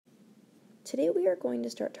Today we are going to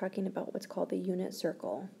start talking about what's called the unit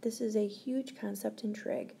circle. This is a huge concept in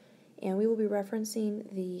trig, and we will be referencing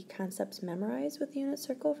the concepts memorized with the unit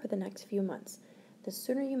circle for the next few months. The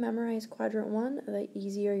sooner you memorize quadrant 1, the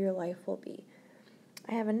easier your life will be.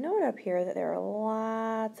 I have a note up here that there are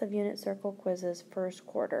lots of unit circle quizzes first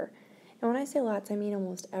quarter. And when I say lots, I mean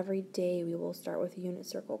almost every day we will start with a unit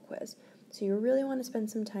circle quiz. So you really want to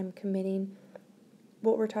spend some time committing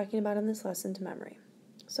what we're talking about in this lesson to memory.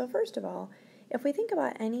 So first of all, if we think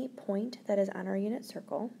about any point that is on our unit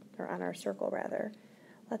circle, or on our circle rather,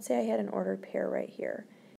 let's say I had an ordered pair right here.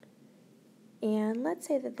 And let's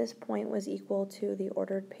say that this point was equal to the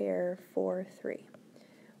ordered pair 4, 3.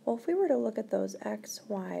 Well, if we were to look at those x,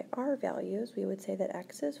 y, r values, we would say that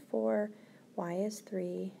x is 4, y is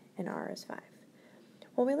 3, and r is 5.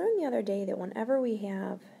 Well, we learned the other day that whenever we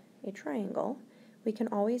have a triangle, we can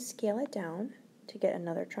always scale it down to get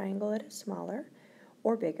another triangle that is smaller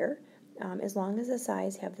or bigger, as long as the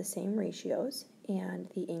sides have the same ratios and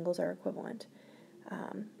the angles are equivalent.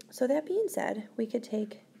 So that being said, we could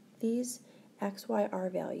take these x, y, r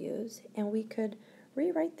values and we could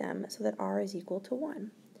rewrite them so that r is equal to 1.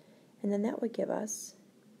 And then that would give us,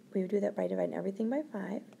 we would do that by dividing everything by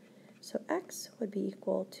 5. So x would be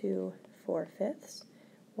equal to 4/5,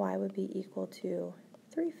 y would be equal to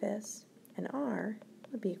 3/5, and r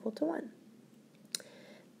would be equal to 1.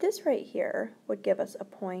 This right here would give us a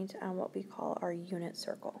point on what we call our unit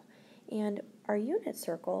circle. And our unit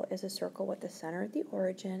circle is a circle with the center at the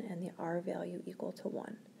origin and the r value equal to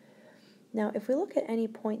 1. Now, if we look at any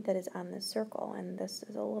point that is on this circle, and this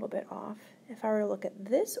is a little bit off, if I were to look at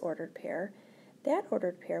this ordered pair, that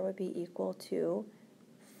ordered pair would be equal to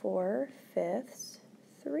 4/5,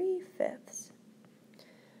 3/5.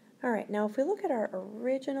 All right, now if we look at our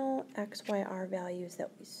original x, y, r values that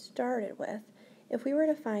we started with, if we were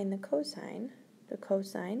to find the cosine,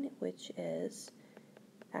 which is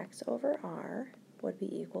x over r, would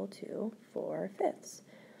be equal to 4/5.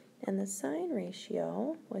 And the sine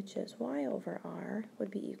ratio, which is y over r,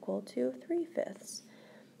 would be equal to 3/5.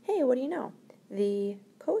 Hey, what do you know? The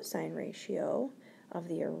cosine ratio of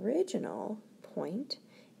the original point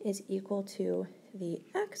is equal to the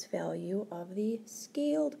x value of the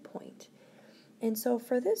scaled point. And so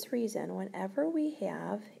for this reason, whenever we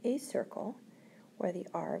have a circle where the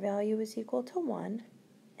r value is equal to 1,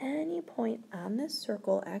 any point on this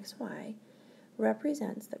circle xy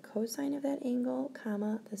represents the cosine of that angle,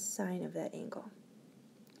 comma, the sine of that angle.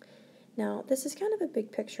 Now, this is kind of a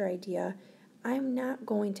big picture idea. I'm not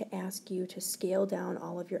going to ask you to scale down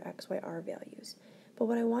all of your x, y, r values. But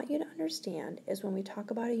what I want you to understand is when we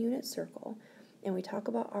talk about a unit circle, and we talk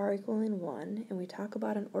about r equaling 1, and we talk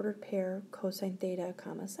about an ordered pair, cosine theta,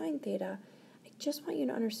 comma, sine theta, I just want you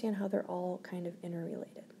to understand how they're all kind of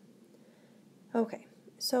interrelated. Okay,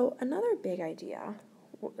 so another big idea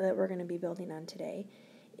that we're going to be building on today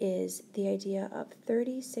is the idea of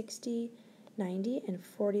 30, 60, 90, and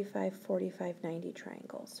 45, 45, 90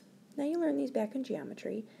 triangles. Now you learned these back in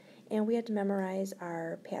geometry, and we had to memorize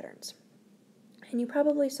our patterns. And you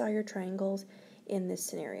probably saw your triangles in this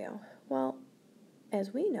scenario. Well,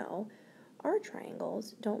 as we know, our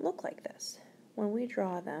triangles don't look like this. When we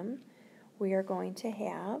draw them, we are going to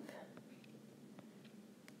have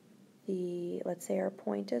let's say our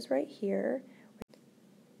point is right here.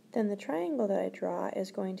 Then the triangle that I draw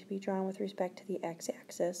is going to be drawn with respect to the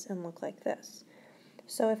x-axis and look like this.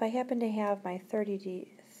 So if I happen to have my 30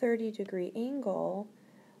 degree angle,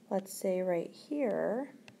 let's say right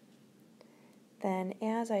here, then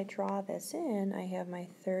as I draw this in, I have my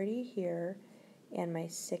 30 here and my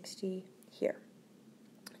 60 here.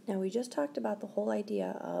 Now we just talked about the whole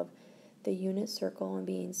idea of the unit circle and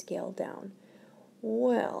being scaled down.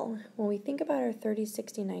 Well, when we think about our 30,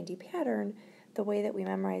 60, 90 pattern, the way that we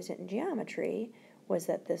memorized it in geometry was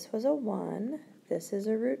that this was a 1, this is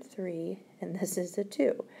a root 3, and this is a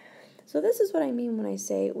 2. So this is what I mean when I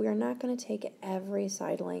say we are not going to take every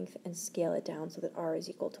side length and scale it down so that r is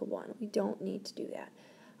equal to 1. We don't need to do that.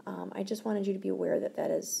 I just wanted you to be aware that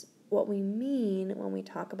that is what we mean when we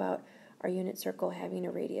talk about our unit circle having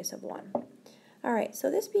a radius of 1. All right, so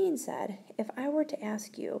this being said, if I were to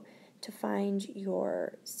ask you to find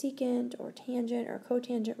your secant or tangent or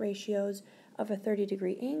cotangent ratios of a 30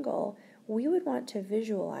 degree angle, we would want to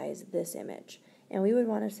visualize this image. And we would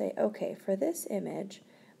want to say, okay, for this image,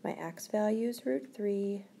 my x value is root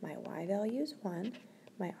 3, my y value is 1,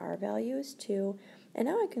 my r value is 2, and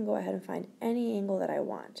now I can go ahead and find any angle that I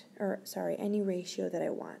want, any ratio that I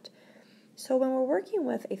want. So when we're working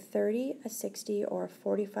with a 30, a 60, or a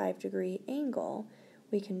 45 degree angle,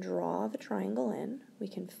 we can draw the triangle in, we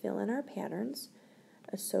can fill in our patterns,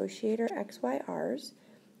 associate our x, y, r's,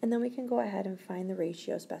 and then we can go ahead and find the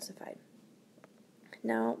ratio specified.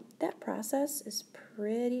 Now, that process is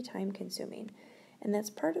pretty time consuming, and that's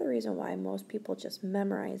part of the reason why most people just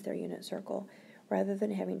memorize their unit circle rather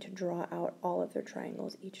than having to draw out all of their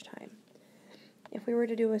triangles each time. If we were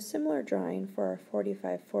to do a similar drawing for our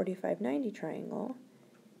 45, 45, 90 triangle,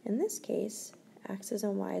 in this case, x's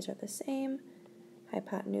and y's are the same,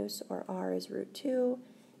 hypotenuse or r is root 2,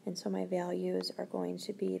 and so my values are going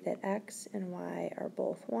to be that x and y are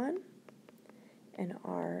both 1, and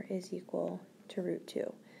r is equal to root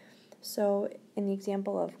 2. So in the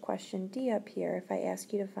example of question D up here, if I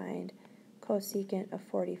ask you to find cosecant of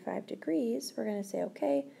 45 degrees, we're going to say,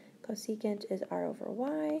 okay, cosecant is r over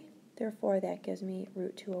y, therefore that gives me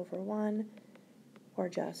root 2 over 1, or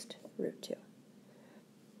just root 2.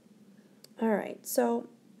 Alright, so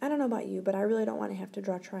I don't know about you, but I really don't want to have to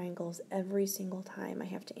draw triangles every single time I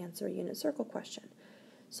have to answer a unit circle question.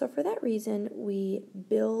 So for that reason, we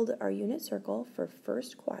build our unit circle for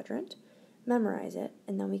first quadrant, memorize it,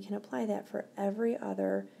 and then we can apply that for every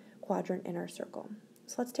other quadrant in our circle.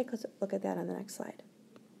 So let's take a look at that on the next slide.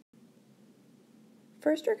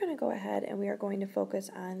 First, we're going to go ahead and we are going to focus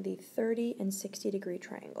on the 30 and 60 degree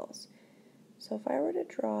triangles. So if I were to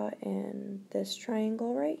draw in this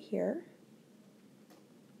triangle right here,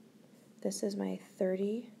 this is my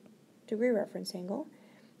 30 degree reference angle.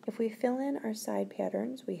 If we fill in our side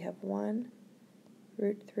patterns, we have 1,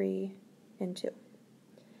 root 3, and 2.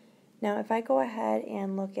 Now if I go ahead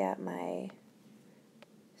and look at my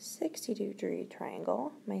 60 degree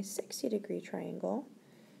triangle,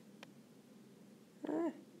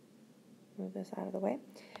 move this out of the way,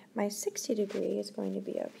 my 60 degree is going to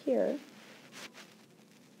be up here.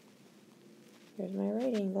 Here's my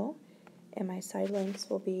right angle, and my side lengths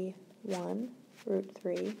will be 1, root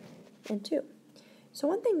 3, and 2. So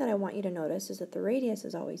one thing that I want you to notice is that the radius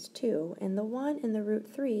is always 2, and the 1 and the root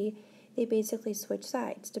 3, they basically switch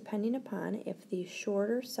sides depending upon if the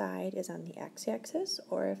shorter side is on the x-axis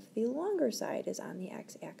or if the longer side is on the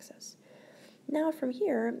x-axis. Now from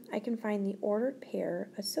here, I can find the ordered pair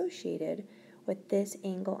associated with this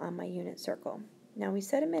angle on my unit circle. Now we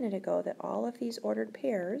said a minute ago that all of these ordered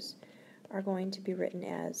pairs are going to be written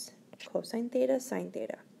as cosine theta, sine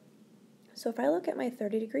theta. So if I look at my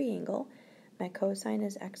 30 degree angle, my cosine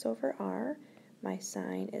is x over r, my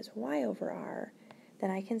sine is y over r, then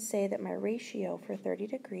I can say that my ratio for 30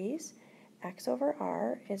 degrees, x over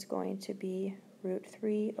r, is going to be root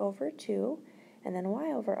 3 over 2, and then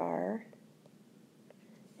y over r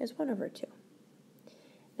is 1 over 2.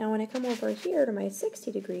 Now when I come over here to my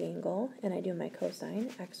 60 degree angle and I do my cosine,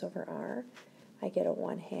 x over r, I get a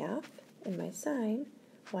 1/2, and my sine,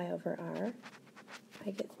 y over r, I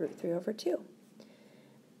get root 3 over 2.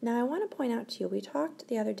 Now I want to point out to you, we talked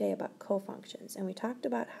the other day about cofunctions, and we talked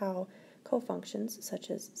about how cofunctions such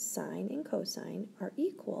as sine and cosine are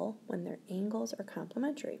equal when their angles are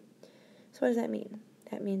complementary. So what does that mean?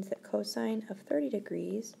 That means that cosine of 30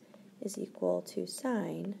 degrees is equal to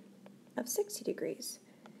sine of 60 degrees.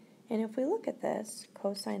 And if we look at this,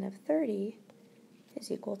 cosine of 30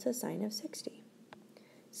 is equal to sine of 60.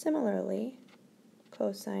 Similarly,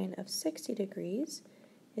 cosine of 60 degrees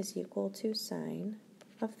is equal to sine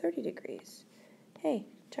of 30 degrees. Hey,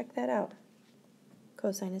 check that out.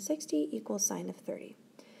 Cosine of 60 equals sine of 30.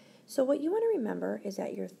 So what you want to remember is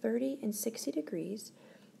that your 30 and 60 degrees,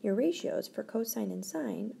 your ratios for cosine and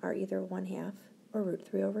sine are either 1/2 or root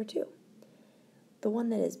 3 over 2. The one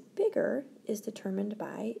that is bigger is determined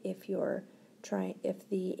by if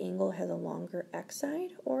the angle has a longer x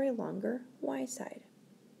side or a longer y side.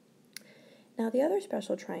 Now the other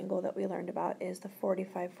special triangle that we learned about is the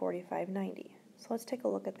 45, 45, 90. So let's take a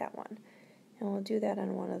look at that one. And we'll do that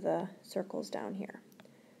on one of the circles down here.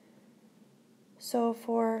 So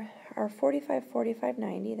for our 45, 45,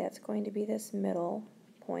 90, that's going to be this middle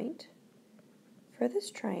point. For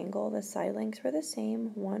this triangle, the side lengths were the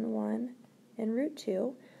same, 1, 1, and root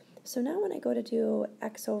 2. So now when I go to do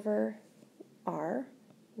x over r,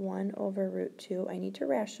 1 over root 2, I need to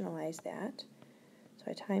rationalize that. So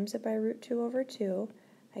I times it by root 2 over 2,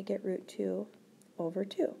 I get root 2 over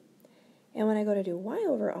 2. And when I go to do y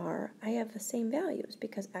over r, I have the same values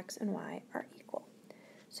because x and y are equal.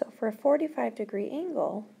 So for a 45 degree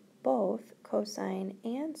angle, both cosine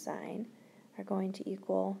and sine are going to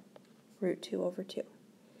equal root 2 over 2.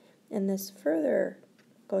 And this further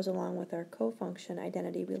goes along with our cofunction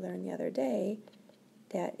identity we learned the other day,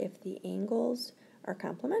 that if the angles are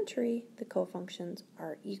complementary, the cofunctions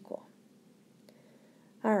are equal.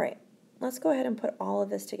 All right, let's go ahead and put all of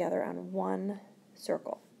this together on one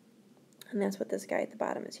circle. And that's what this guy at the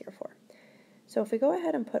bottom is here for. So if we go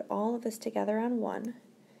ahead and put all of this together on one,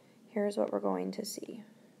 here's what we're going to see.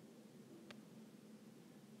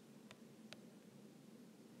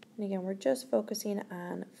 And again, we're just focusing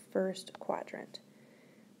on first quadrant.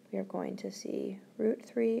 We are going to see root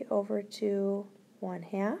 3 over 2,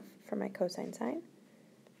 1/2 for my cosine sign.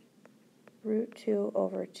 Root 2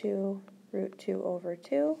 over 2, root 2 over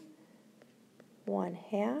 2,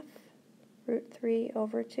 1/2 root 3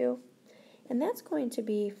 over 2. And that's going to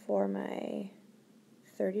be for my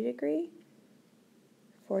 30 degree,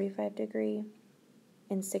 45 degree,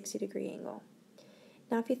 and 60 degree angle.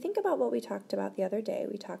 Now if you think about what we talked about the other day,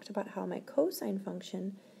 we talked about how my cosine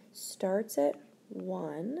function starts at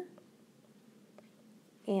 1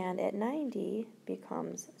 and at 90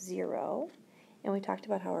 becomes 0. And we talked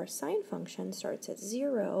about how our sine function starts at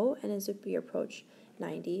 0 and as we approach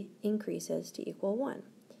 90 increases to equal 1.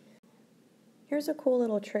 Here's a cool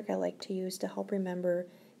little trick I like to use to help remember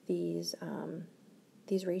these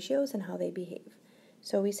ratios and how they behave.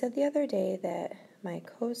 So we said the other day that my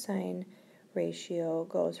cosine ratio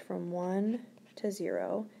goes from 1 to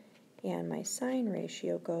 0 and my sine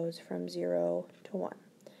ratio goes from 0 to 1.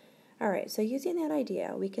 Alright, so using that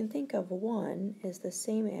idea, we can think of 1 is the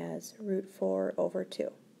same as root 4 over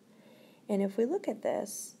 2. And if we look at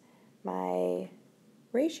this, my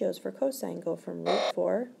ratios for cosine go from root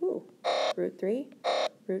 4, root 3,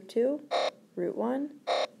 root 2, root 1,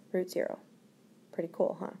 root 0. Pretty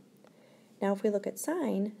cool, huh? Now if we look at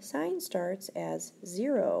sine, sine starts as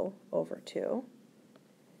 0 over 2,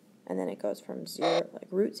 and then it goes from 0, like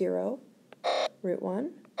root 0, root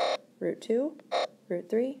 1, root 2, root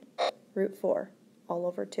 3, root 4, all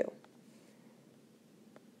over 2.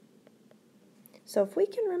 So if we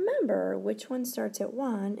can remember which one starts at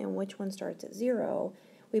 1 and which one starts at 0,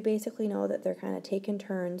 we basically know that they're kind of taking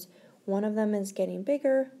turns. One of them is getting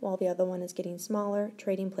bigger while the other one is getting smaller,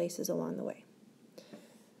 trading places along the way.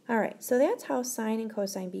 Alright, so that's how sine and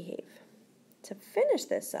cosine behave. To finish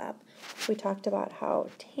this up, we talked about how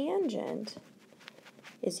tangent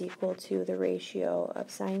is equal to the ratio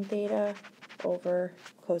of sine theta over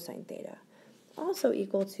cosine theta, also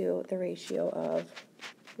equal to the ratio of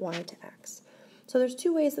y to x. So there's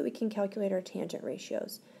two ways that we can calculate our tangent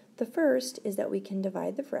ratios. The first is that we can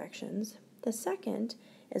divide the fractions. The second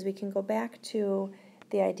is we can go back to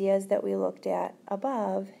the ideas that we looked at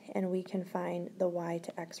above and we can find the y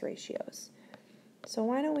to x ratios. So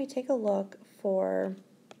why don't we take a look for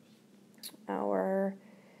our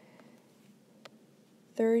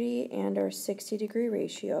 30 and our 60 degree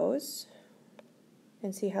ratios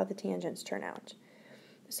and see how the tangents turn out.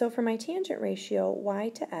 So for my tangent ratio, y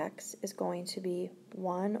to x is going to be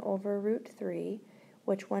 1 over root 3,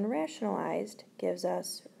 which when rationalized gives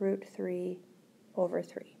us root 3 over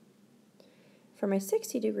 3. For my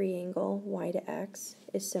 60 degree angle, y to x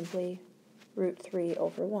is simply root 3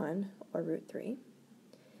 over 1, or root 3.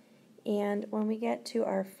 And when we get to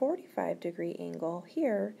our 45 degree angle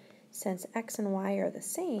here, since x and y are the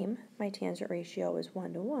same, my tangent ratio is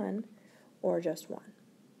 1 to 1, or just 1.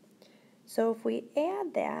 So if we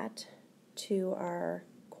add that to our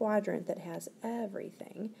quadrant that has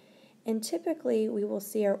everything, and typically we will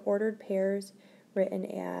see our ordered pairs written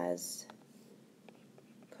as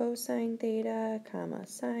cosine theta, comma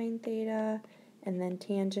sine theta, and then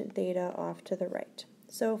tangent theta off to the right.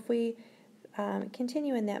 So if we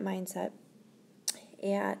continue in that mindset,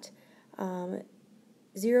 at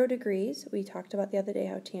 0 degrees, we talked about the other day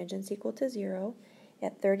how tangent's equal to 0.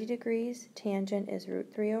 At 30 degrees, tangent is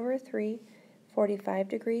root 3 over 3. 45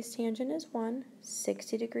 degrees, tangent is 1.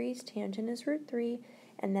 60 degrees, tangent is root 3.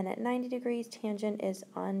 And then at 90 degrees, tangent is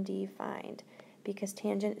undefined because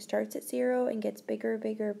tangent starts at 0 and gets bigger,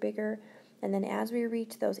 bigger, bigger. And then as we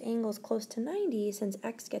reach those angles close to 90, since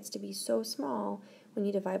x gets to be so small, when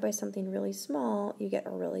you divide by something really small, you get a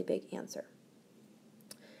really big answer.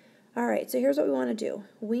 All right, so here's what we want to do.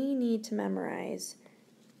 We need to memorize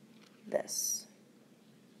this.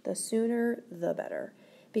 The sooner, the better.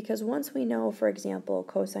 Because once we know, for example,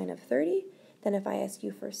 cosine of 30, then if I ask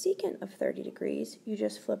you for secant of 30 degrees, you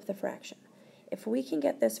just flip the fraction. If we can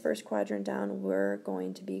get this first quadrant down, we're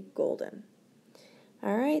going to be golden.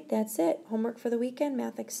 All right, that's it. Homework for the weekend,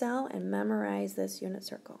 Math Excel, and memorize this unit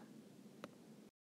circle.